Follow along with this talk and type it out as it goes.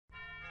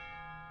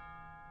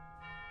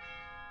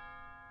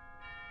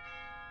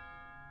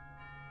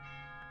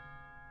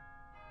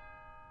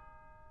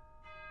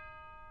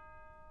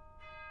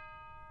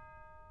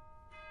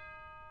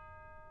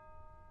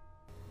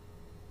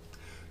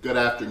Good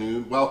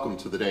afternoon. Welcome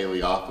to the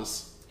Daily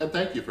Office, and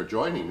thank you for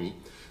joining me.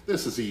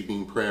 This is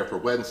evening prayer for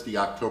Wednesday,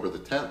 October the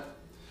 10th,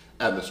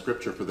 and the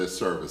scripture for this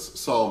service,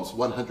 Psalms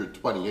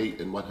 128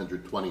 and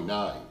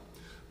 129,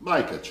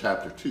 Micah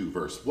chapter 2,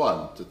 verse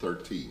 1 to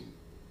 13.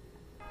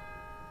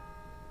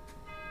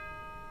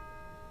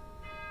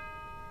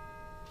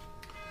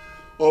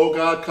 O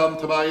God, come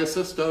to my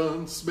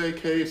assistance, make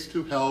haste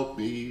to help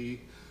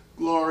me.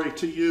 Glory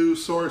to you,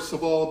 source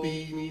of all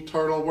being,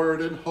 eternal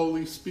word and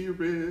Holy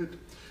Spirit,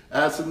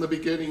 as in the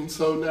beginning,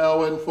 so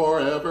now and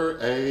forever.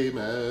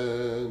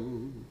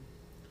 Amen.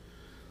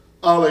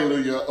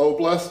 Alleluia. O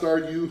blessed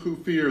are you who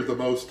fear the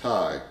Most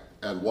High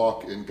and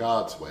walk in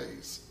God's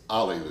ways.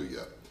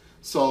 Alleluia.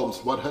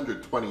 Psalms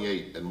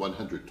 128 and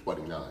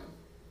 129.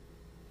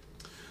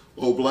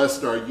 O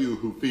blessed are you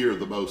who fear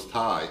the Most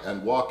High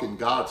and walk in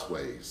God's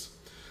ways.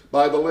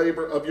 By the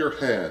labor of your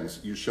hands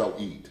you shall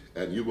eat,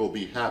 and you will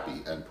be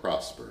happy and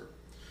prosper.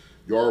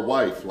 Your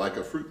wife like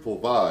a fruitful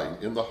vine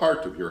in the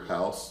heart of your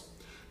house,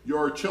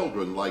 your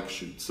children like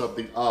shoots of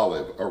the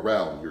olive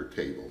around your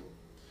table.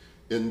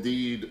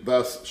 Indeed,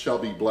 thus shall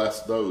be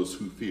blessed those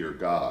who fear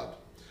God.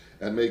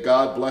 And may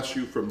God bless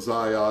you from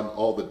Zion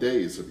all the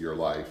days of your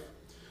life.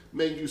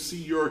 May you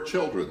see your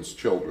children's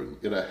children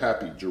in a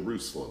happy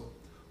Jerusalem.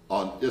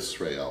 On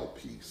Israel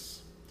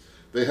peace.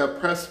 They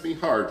have pressed me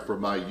hard from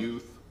my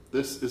youth.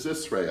 This is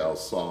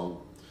Israel's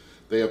song.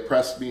 They have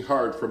pressed me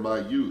hard from my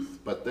youth,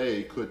 but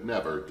they could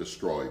never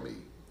destroy me.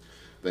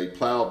 They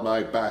plowed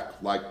my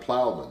back like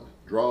plowmen,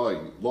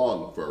 drawing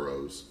long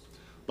furrows.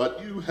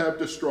 But you have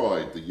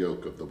destroyed the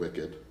yoke of the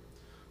wicked.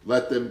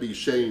 Let them be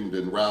shamed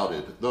and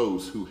routed,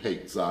 those who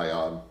hate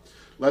Zion.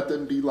 Let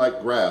them be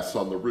like grass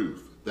on the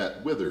roof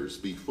that withers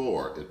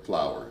before it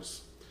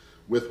flowers,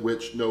 with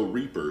which no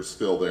reapers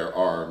fill their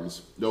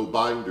arms, no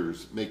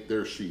binders make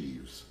their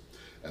sheaves.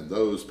 And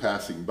those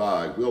passing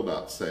by will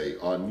not say,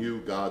 on you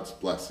God's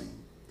blessing.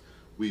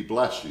 We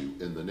bless you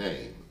in the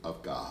name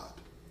of God.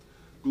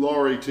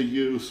 Glory to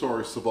you,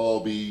 source of all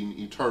being,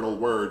 eternal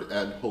word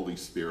and Holy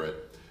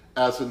Spirit,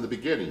 as in the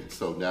beginning,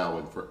 so now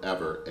and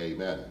forever.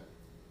 Amen.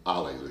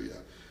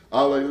 Alleluia.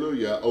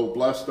 Alleluia. O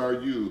blessed are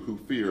you who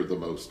fear the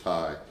Most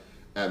High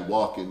and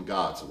walk in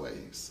God's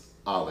ways.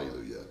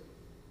 Alleluia.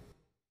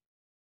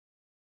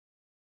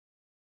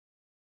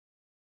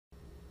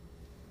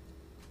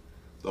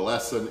 The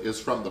lesson is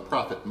from the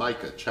prophet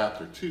Micah,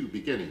 chapter 2,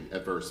 beginning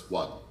at verse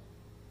 1.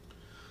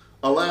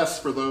 Alas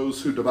for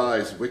those who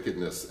devise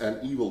wickedness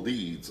and evil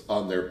deeds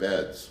on their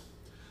beds.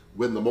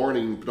 When the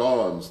morning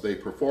dawns, they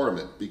perform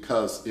it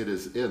because it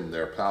is in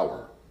their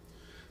power.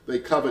 They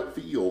covet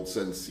fields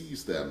and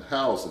seize them,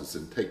 houses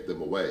and take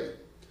them away.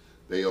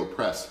 They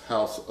oppress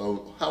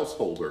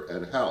householder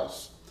and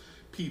house,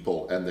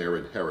 people and their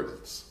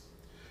inheritance.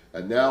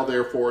 And now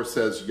therefore,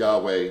 says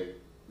Yahweh,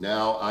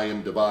 now I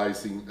am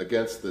devising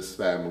against this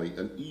family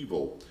an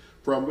evil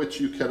from which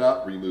you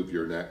cannot remove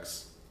your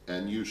necks,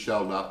 and you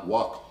shall not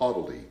walk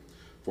haughtily,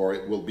 for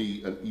it will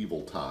be an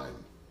evil time.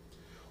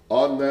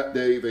 On that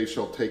day they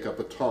shall take up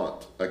a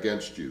taunt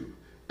against you,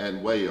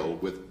 and wail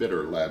with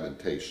bitter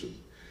lamentation,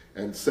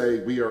 and say,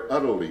 we are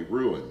utterly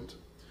ruined.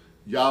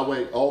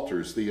 Yahweh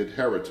alters the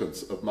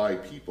inheritance of my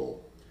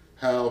people,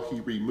 how he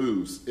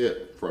removes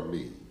it from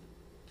me.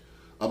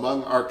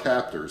 Among our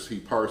captors he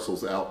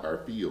parcels out our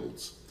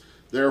fields.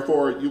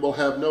 Therefore you will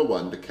have no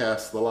one to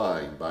cast the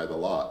line by the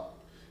lot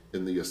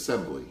in the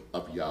assembly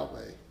of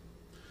Yahweh.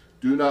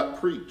 Do not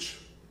preach,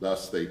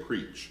 thus they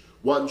preach.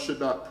 One should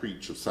not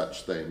preach of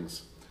such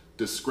things.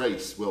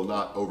 Disgrace will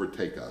not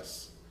overtake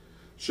us.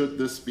 Should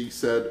this be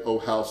said, O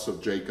house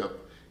of Jacob,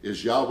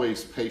 is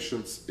Yahweh's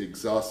patience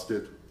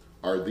exhausted?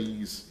 Are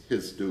these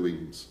his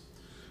doings?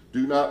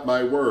 Do not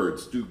my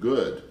words do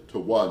good to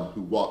one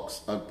who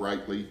walks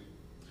uprightly?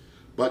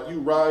 But you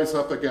rise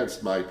up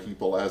against my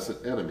people as an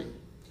enemy.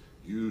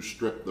 You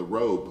strip the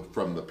robe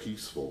from the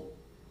peaceful,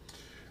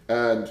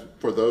 and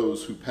for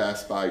those who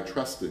pass by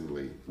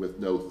trustingly with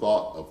no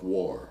thought of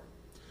war.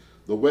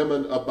 The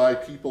women of my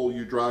people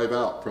you drive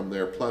out from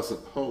their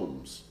pleasant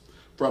homes.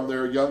 From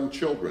their young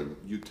children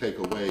you take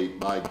away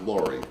my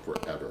glory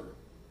forever.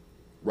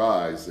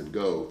 Rise and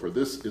go, for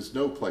this is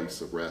no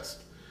place of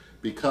rest,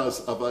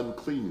 because of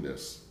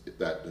uncleanness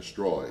that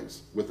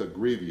destroys, with a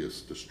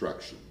grievous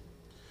destruction.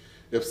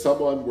 If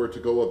someone were to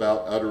go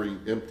about uttering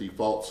empty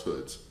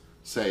falsehoods,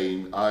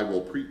 saying, I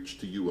will preach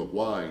to you of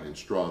wine and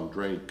strong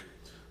drink,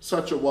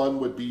 such a one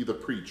would be the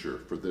preacher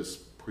for this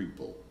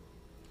people.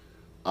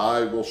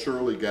 I will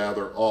surely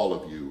gather all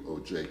of you, O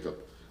Jacob.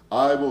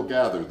 I will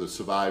gather the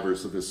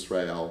survivors of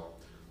Israel.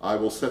 I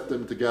will set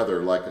them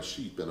together like a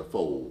sheep in a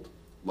fold,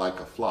 like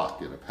a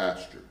flock in a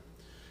pasture.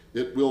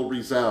 It will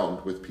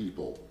resound with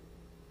people.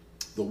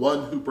 The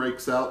one who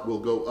breaks out will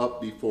go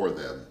up before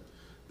them.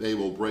 They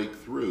will break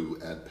through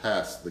and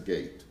pass the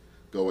gate,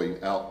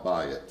 going out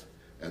by it,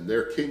 and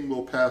their king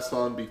will pass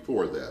on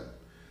before them,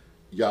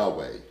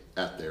 Yahweh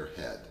at their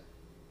head.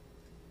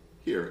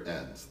 Here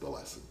ends the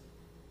lesson.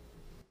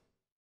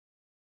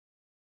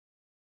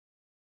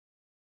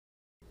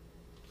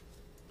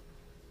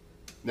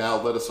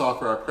 Now let us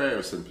offer our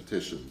prayers and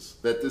petitions,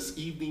 that this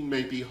evening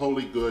may be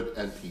wholly good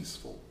and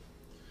peaceful,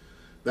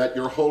 that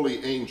your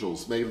holy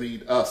angels may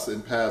lead us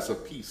in paths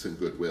of peace and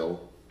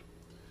goodwill,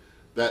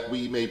 that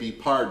we may be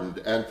pardoned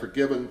and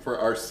forgiven for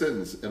our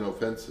sins and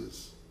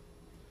offenses,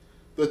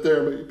 that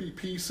there may be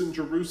peace in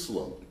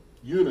Jerusalem,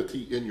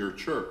 unity in your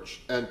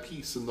church, and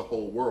peace in the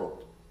whole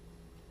world,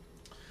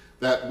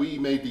 that we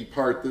may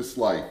depart this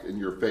life in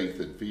your faith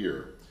and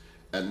fear,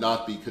 and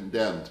not be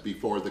condemned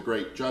before the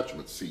great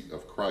judgment seat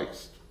of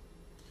Christ,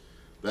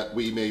 that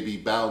we may be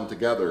bound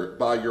together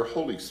by your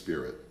Holy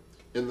Spirit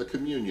in the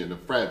communion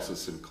of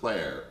Francis and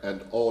Clare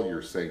and all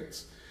your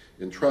saints,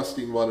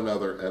 entrusting one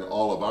another and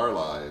all of our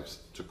lives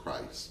to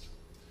Christ,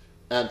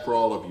 and for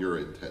all of your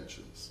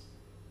intentions.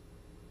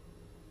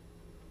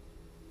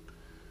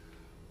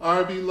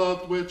 Our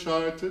beloved which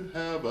art in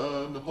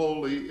heaven,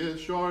 holy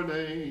is your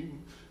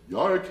name.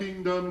 Your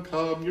kingdom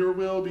come, your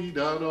will be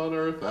done on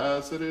earth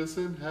as it is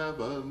in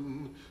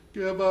heaven.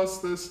 Give us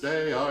this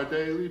day our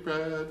daily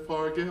bread.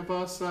 Forgive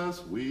us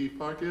as we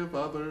forgive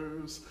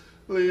others.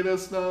 Lead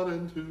us not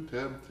into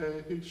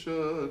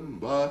temptation,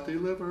 but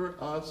deliver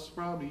us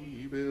from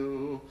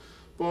evil.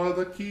 For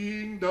the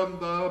kingdom,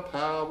 the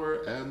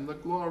power, and the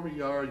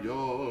glory are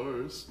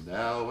yours,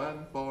 now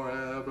and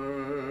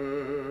forever.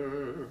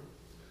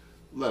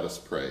 Let us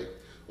pray.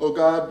 O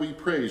God, we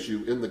praise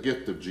you in the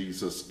gift of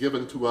Jesus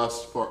given to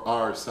us for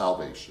our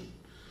salvation.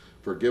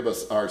 Forgive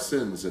us our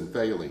sins and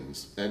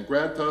failings, and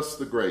grant us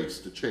the grace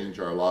to change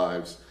our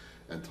lives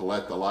and to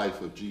let the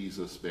life of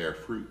Jesus bear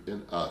fruit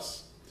in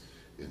us.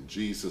 In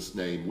Jesus'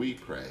 name we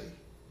pray.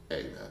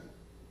 Amen.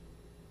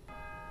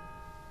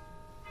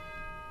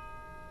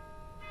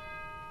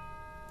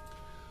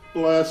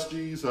 Bless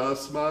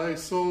Jesus, my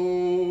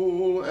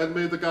soul, and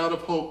may the God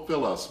of hope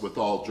fill us with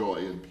all joy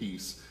and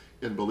peace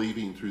in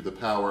believing through the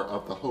power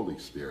of the Holy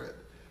Spirit.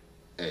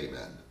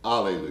 Amen.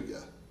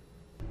 Alleluia.